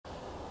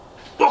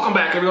Welcome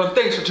back everyone,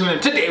 thanks for tuning in.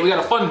 Today we got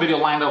a fun video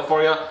lined up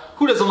for you.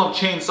 Who doesn't love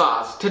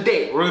chainsaws?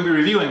 Today we're going to be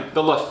reviewing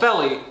the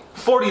Litheli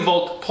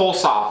 40V pole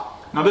saw.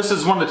 Now this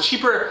is one of the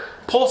cheaper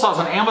pole saws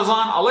on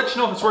Amazon. I'll let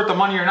you know if it's worth the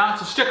money or not,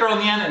 so stick around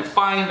the end and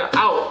find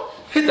out.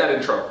 Hit that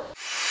intro.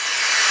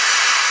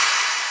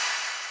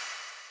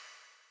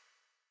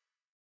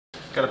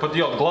 Got to put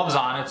the old gloves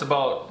on. It's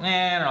about,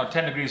 I don't know,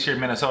 10 degrees here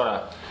in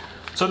Minnesota.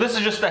 So this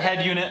is just the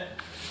head unit.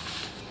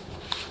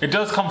 It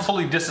does come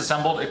fully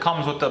disassembled. It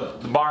comes with the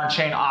bar and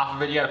chain off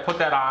of it. You gotta put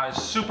that on.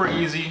 It's super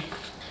easy.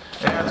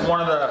 It has one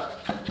of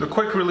the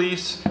quick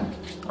release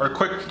or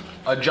quick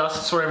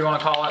adjusts, whatever you wanna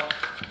call it.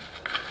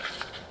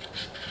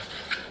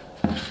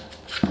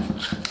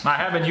 Now, I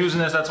have been using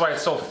this, that's why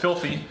it's so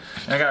filthy.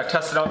 And I gotta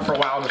test it out for a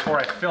while before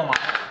I film on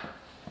it.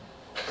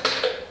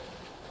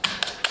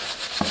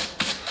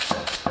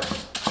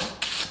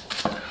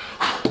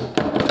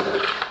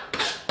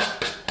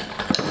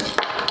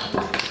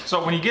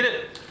 So when you get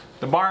it,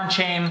 the bar and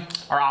chain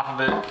are off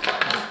of it.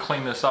 I'll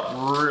clean this up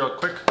real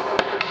quick.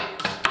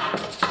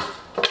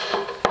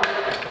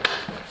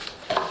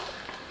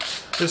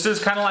 This is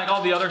kind of like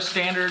all the other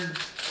standard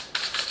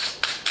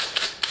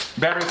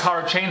battery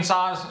powered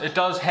chainsaws. It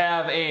does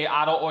have a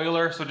auto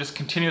oiler, so it just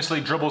continuously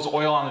dribbles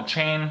oil on the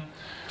chain.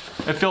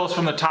 It fills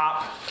from the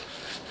top.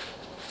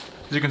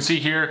 As you can see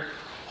here,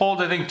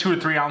 holds I think 2 to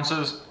 3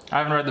 ounces. I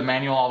haven't read the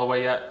manual all the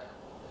way yet.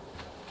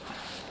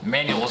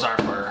 Manuals are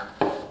for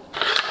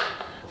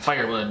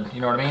firewood,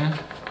 you know what I mean?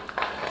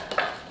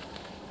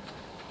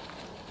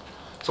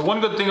 So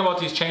one good thing about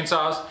these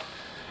chainsaws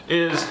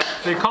is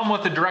they come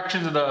with the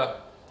directions of the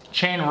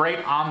chain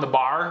right on the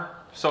bar,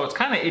 so it's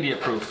kind of idiot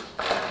proof.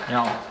 You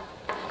know,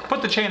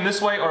 put the chain this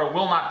way or it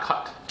will not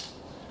cut.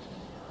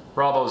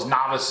 For all those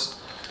novice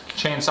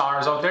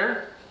chainsawers out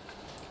there.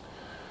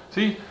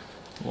 See,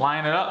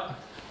 line it up.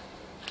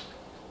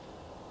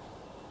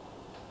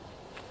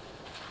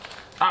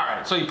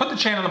 Alright, so you put the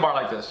chain on the bar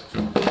like this.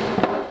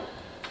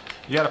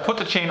 You got to put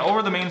the chain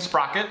over the main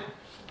sprocket,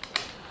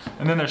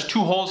 and then there's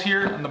 2 holes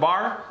here in the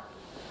bar.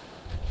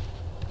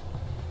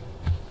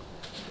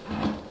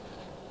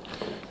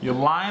 You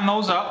line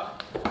those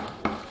up.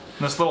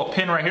 This little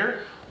pin right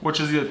here, which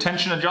is the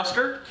tension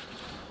adjuster,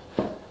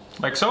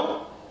 like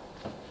so.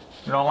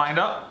 You know, lined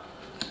up.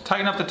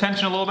 Tighten up the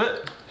tension a little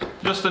bit,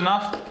 just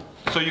enough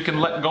so you can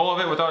let go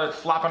of it without it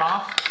flopping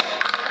off.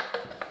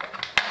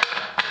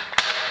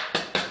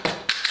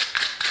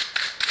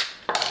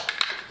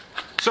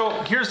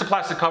 So here's the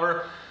plastic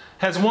cover.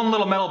 Has one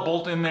little metal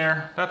bolt in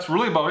there. That's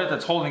really about it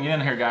that's holding it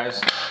in here,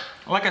 guys.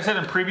 Like I said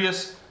in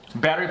previous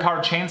battery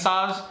powered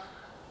chainsaws,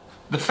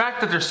 the fact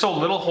that there's so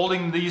little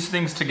holding these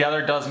things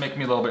together does make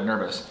me a little bit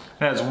nervous.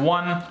 It has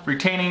one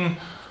retaining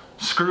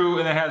screw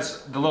and it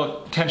has the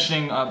little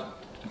tensioning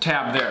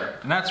tab there.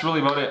 And that's really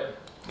about it.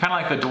 Kind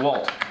of like the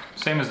DeWalt.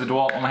 Same as the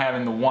DeWalt, only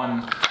having the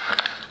one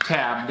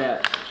tab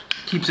that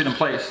keeps it in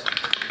place.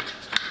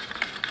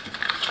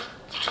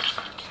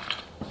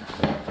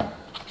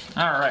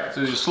 Alright,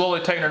 so you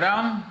slowly tighten her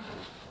down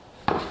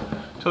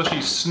until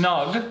she's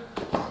snug,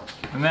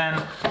 and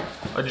then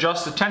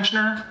adjust the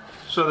tensioner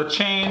so the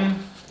chain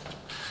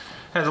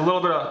has a little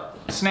bit of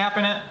snap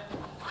in it,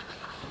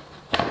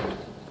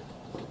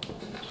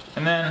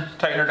 and then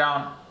tighten her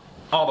down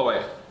all the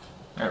way.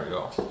 There we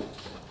go. So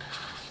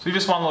you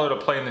just want a little bit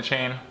of play in the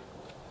chain.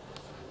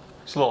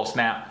 Just a little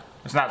snap.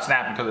 It's not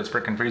snapping because it's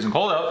freaking freezing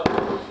cold out. Do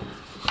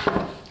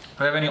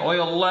I have any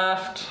oil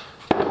left?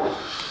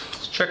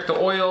 Let's check the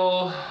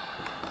oil.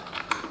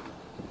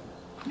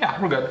 Yeah,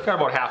 we're good. Got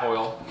about half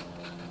oil.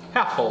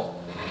 Half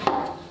full.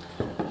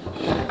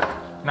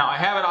 Now I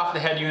have it off the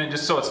head unit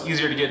just so it's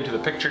easier to get into the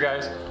picture,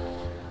 guys.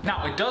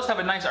 Now it does have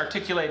a nice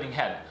articulating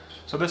head.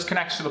 So this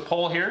connects to the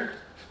pole here.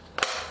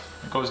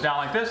 It goes down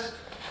like this,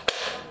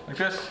 like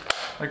this,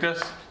 like this.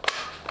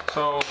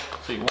 So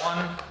let's see,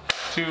 1,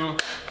 2,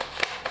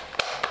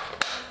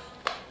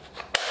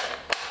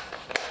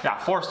 yeah,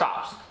 4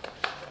 stops.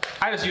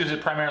 I just use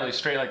it primarily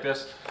straight like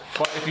this,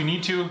 but if you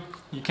need to,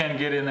 you can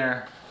get in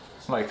there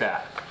like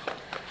that.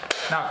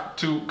 Now,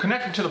 to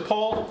connect it to the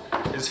pole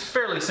is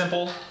fairly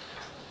simple.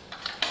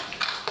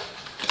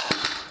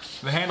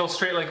 The handle's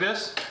straight like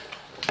this.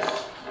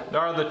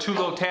 There are the 2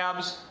 little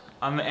tabs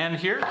on the end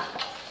here.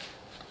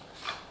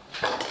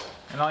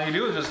 And all you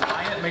do is just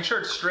line it, make sure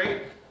it's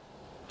straight,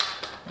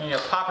 and you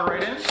pop it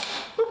right in,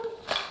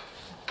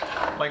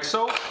 like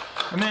so,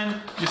 and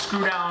then you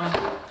screw down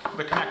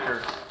the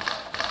connector.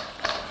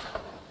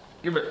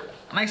 Give it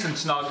nice and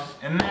snug,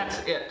 and that's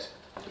it.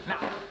 Now,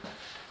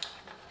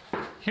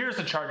 here's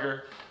the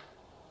charger.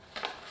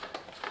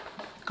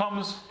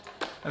 Comes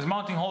as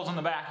mounting holes on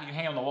the back. You can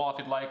hang it on the wall if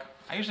you'd like.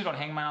 I usually don't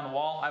hang mine on the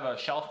wall. I have a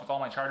shelf with all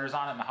my chargers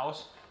on it in the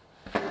house.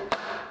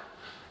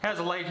 Has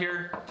a light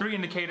here, 3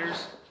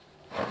 indicators.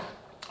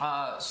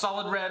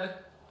 Solid red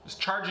is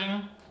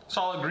charging.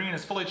 Solid green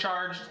is fully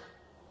charged.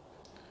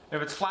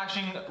 If it's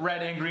flashing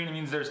red and green, it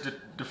means there's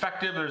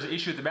defective, there's an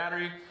issue with the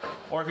battery.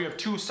 Or if you have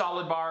 2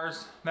 solid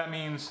bars, that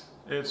means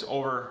it's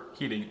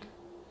overheating.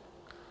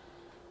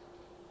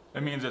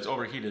 It means it's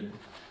overheated.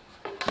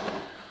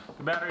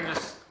 The battery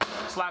just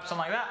slaps on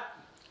like that.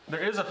 There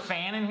is a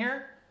fan in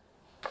here.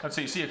 Let's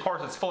see, of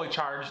course it's fully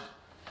charged.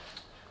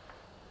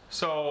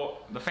 So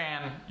the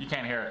fan, you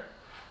can't hear it.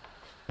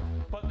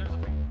 But there's a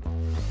fan.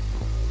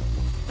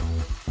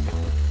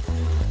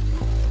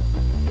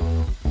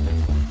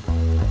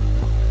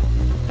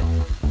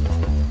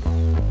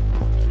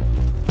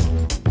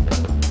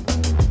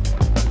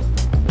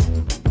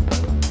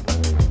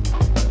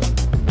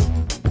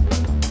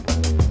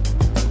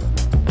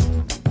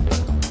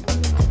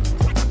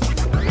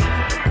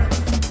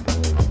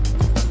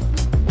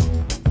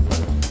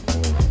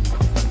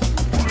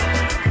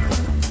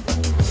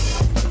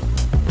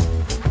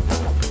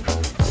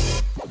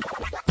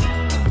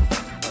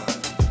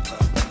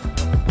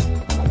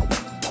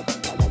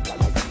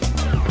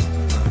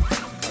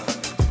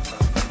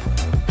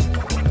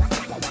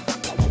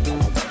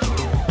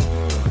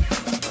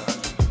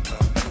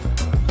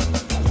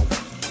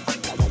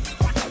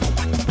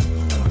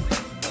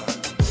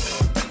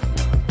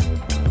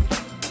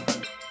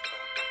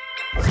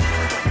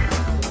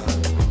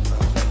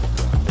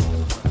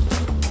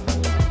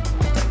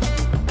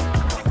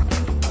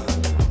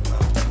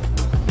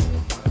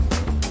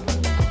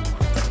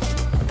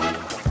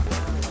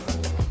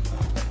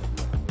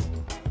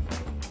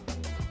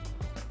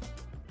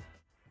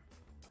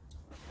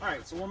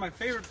 Alright, so one of my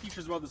favorite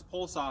features about this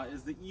pole saw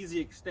is the easy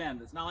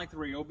extend. It's not like the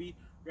Ryobi,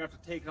 you have to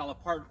take it all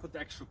apart and put the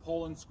extra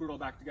pole in, screw it all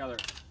back together.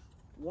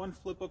 One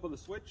flip up of the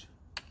switch,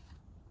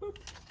 boop,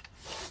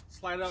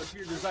 slide it out to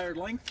your desired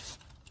length,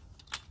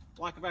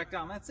 lock it back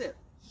down, that's it.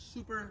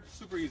 Super,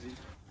 super easy.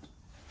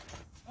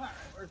 Alright,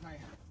 where's my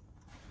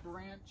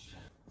branch?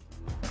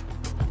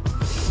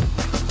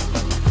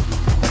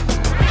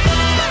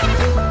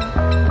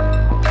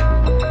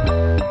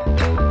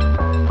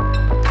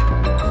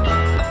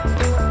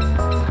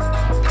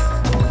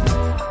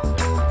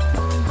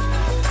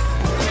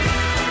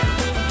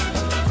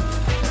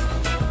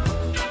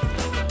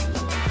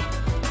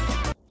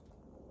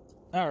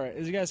 Alright,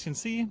 as you guys can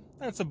see,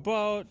 that's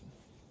about,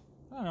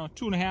 I don't know,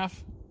 2.5,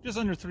 just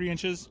under 3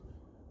 inches.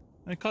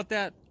 I cut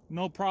that,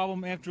 no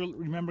problem. After,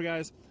 remember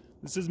guys,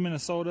 this is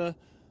Minnesota.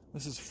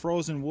 This is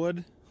frozen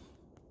wood.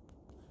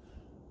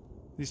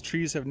 These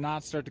trees have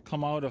not started to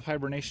come out of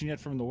hibernation yet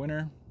from the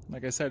winter.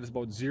 Like I said, it's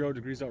about 0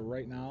 degrees out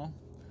right now.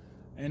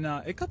 And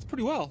it cuts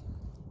pretty well.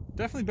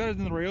 Definitely better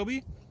than the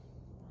Ryobi.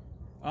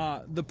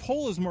 The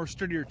pole is more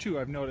sturdier too,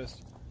 I've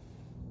noticed.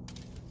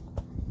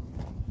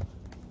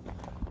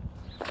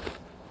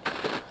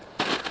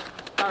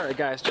 Alright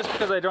guys, just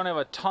because I don't have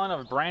a ton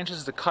of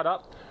branches to cut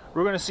up,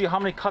 we're going to see how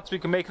many cuts we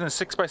can make in the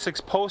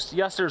 6x6 post.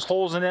 Yes, there's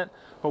holes in it,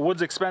 but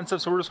wood's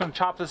expensive, so we're just going to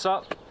chop this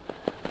up.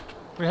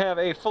 We have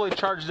a fully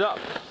charged up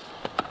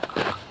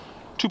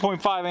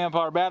 2.5 amp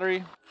hour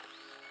battery.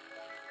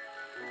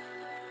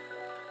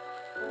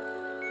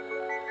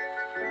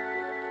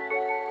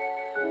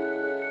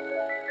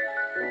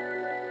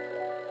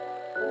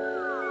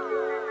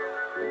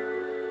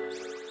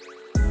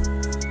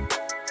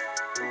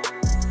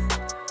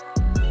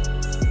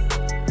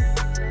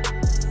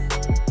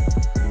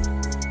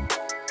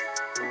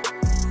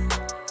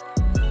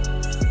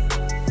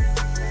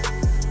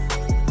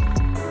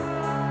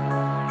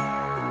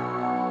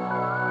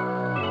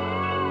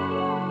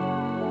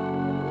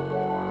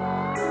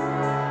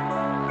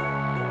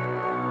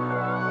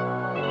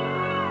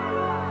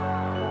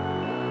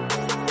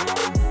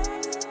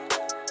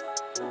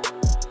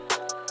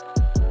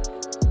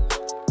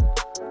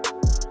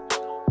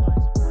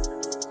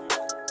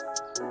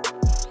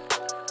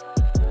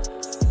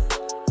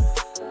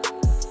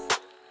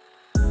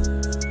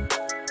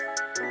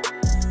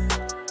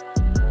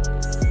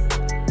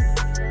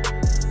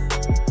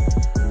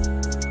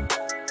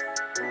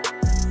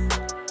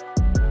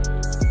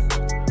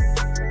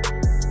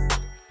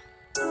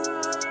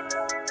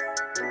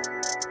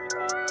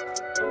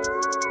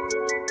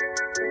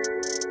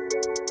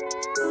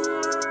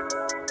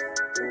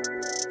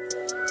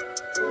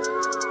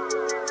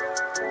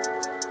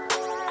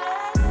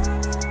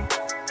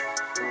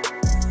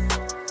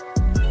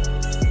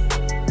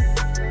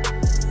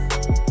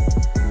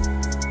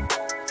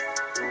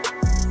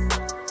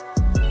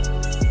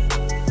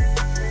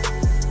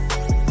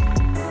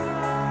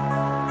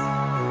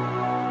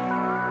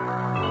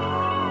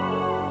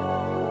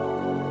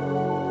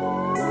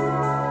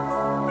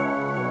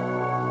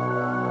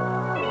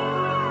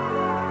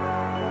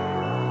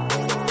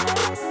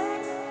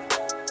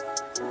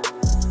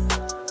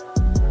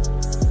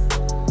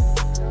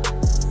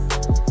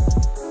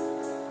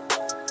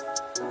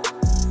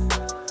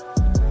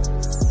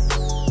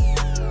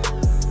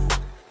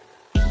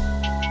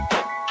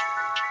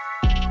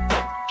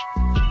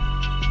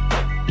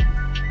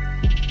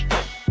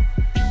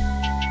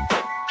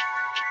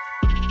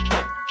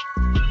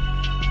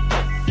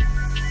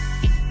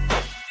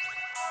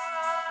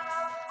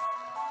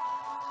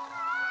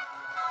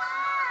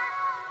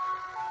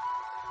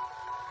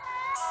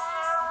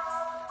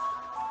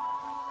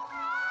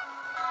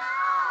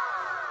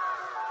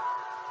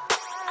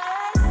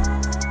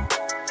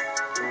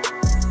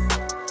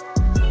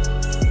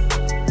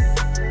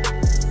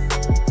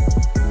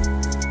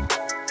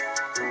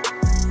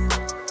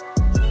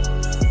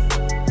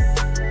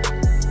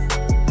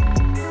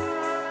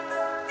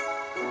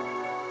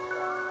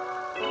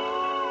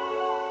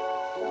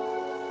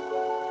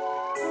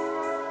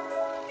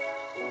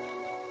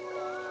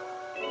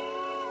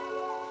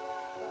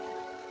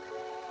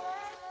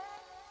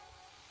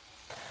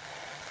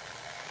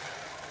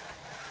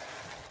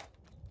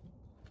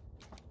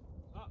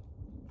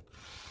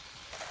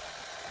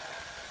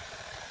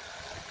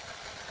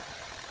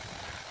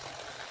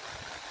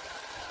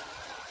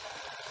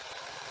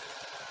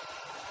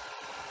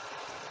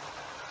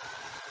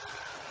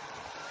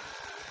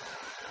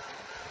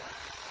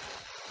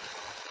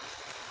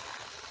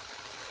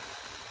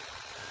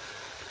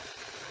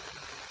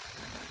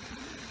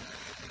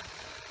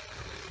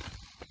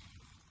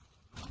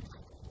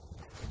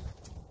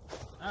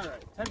 All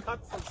right, 10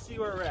 cuts. Let's see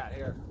where we're at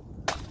here.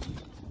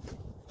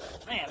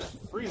 Man, it's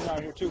freezing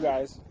out here too,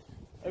 guys.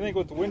 I think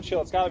with the wind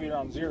chill, it's got to be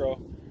around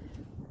 0.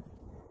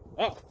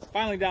 Oh,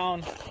 finally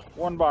down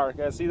 1 bar.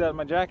 Guys, see that in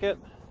my jacket?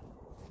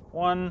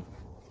 1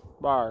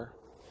 bar.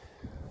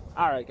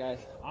 All right, guys,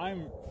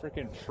 I'm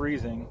freaking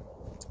freezing.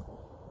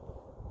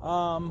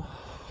 All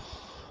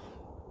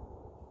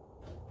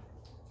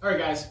right,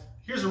 guys,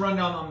 here's a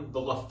rundown on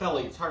the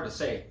Litheli. It's hard to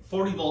say.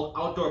 40-volt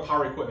outdoor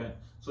power equipment.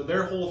 So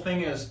their whole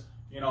thing is,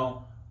 you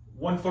know,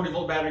 1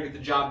 40-volt battery get the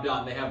job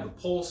done. They have the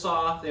pole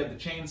saw, they have the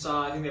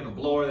chainsaw, I think they have a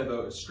blower, they have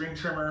a string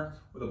trimmer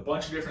with a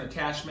bunch of different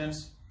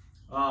attachments.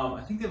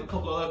 I think they have a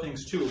couple of other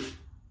things too,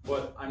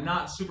 but I'm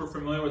not super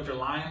familiar with their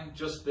line,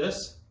 just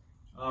this.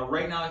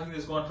 Right now, I think this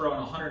is going for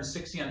around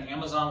 $160 on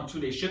Amazon with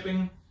 2-day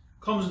shipping.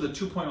 Comes with a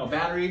 2.0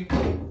 battery.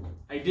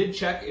 I did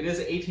check, it is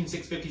an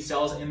 18650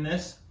 cells in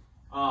this,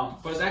 but I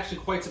was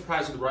actually quite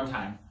surprised with the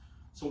runtime.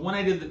 So when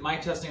I did my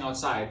testing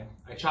outside,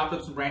 I chopped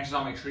up some branches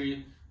on my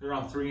tree. They're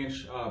around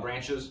 3-inch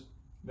branches.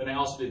 Then I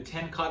also did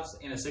 10 cuts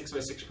in a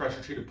 6x6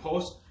 pressure treated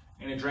post,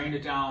 and it drained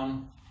it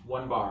down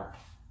 1 bar.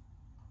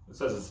 It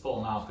says it's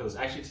full now because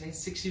actually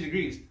today's 60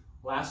 degrees.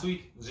 Last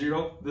week,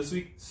 0. This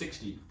week,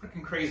 60.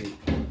 Freaking crazy.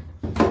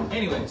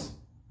 Anyways,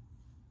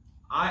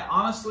 I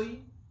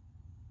honestly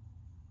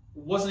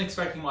wasn't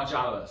expecting much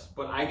out of this,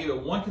 but I give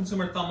it 1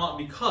 consumer thumb up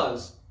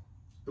because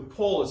the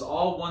pole is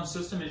all one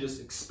system. It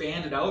just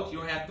expanded out. You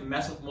don't have to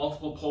mess with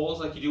multiple poles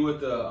like you do with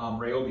the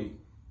Ryobi.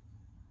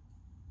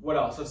 What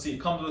else? Let's see.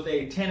 It comes with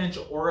a 10-inch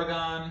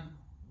Oregon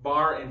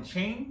bar and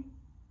chain.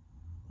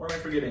 What am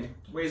I forgetting?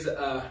 Weighs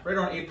right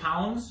around 8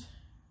 pounds.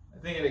 I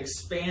think it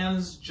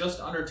expands just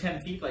under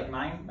 10 feet, like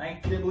 9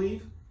 feet, I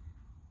believe.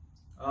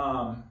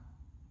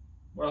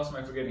 What else am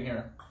I forgetting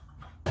here?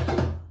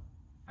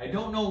 I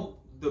don't know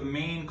the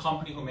main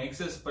company who makes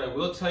this, but I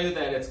will tell you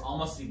that it's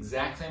almost the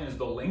exact same as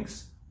the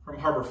Lynx from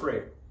Harbor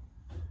Freight.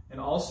 And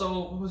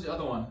also, what was the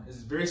other one? It's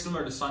very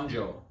similar to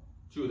Sunjo,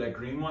 too, that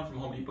green one from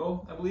Home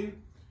Depot, I believe.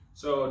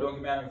 So don't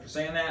get mad at me for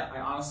saying that. I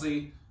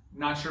honestly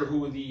not sure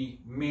who the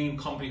main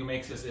company who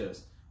makes this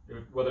is.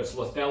 Whether it's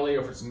Litheli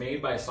or if it's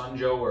made by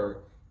Sunjo or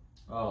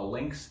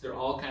Lynx, they're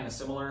all kind of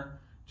similar.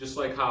 Just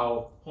like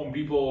how Home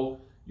Depot,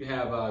 you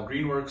have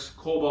Greenworks,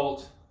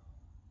 Cobalt.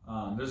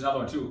 There's another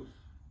one too,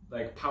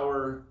 like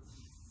Power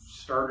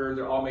Starter.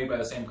 They're all made by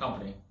the same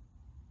company.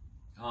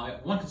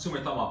 1 consumer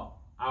thumb up.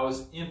 I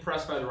was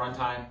impressed by the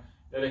runtime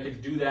that I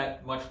could do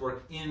that much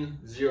work in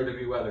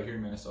 0-degree weather here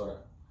in Minnesota.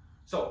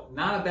 So,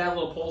 not a bad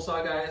little pole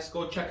saw, guys.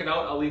 Go check it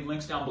out. I'll leave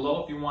links down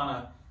below if you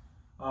want to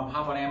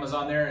hop on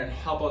Amazon there and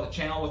help out the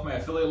channel with my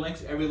affiliate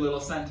links. Every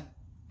little cent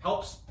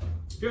helps.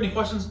 If you have any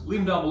questions, leave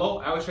them down below.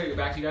 I always try to get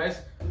back to you guys.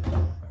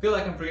 I feel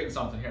like I'm forgetting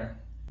something here.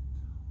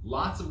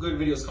 Lots of good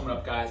videos coming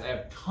up, guys. I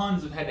have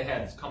tons of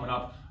head-to-heads coming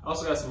up. I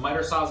also got some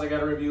miter saws I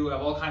got to review. I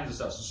have all kinds of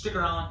stuff. So stick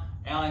around.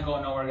 I ain't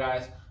going nowhere,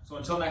 guys. So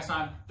until next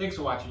time, thanks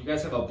for watching. You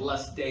guys have a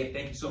blessed day.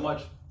 Thank you so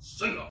much.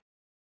 See ya.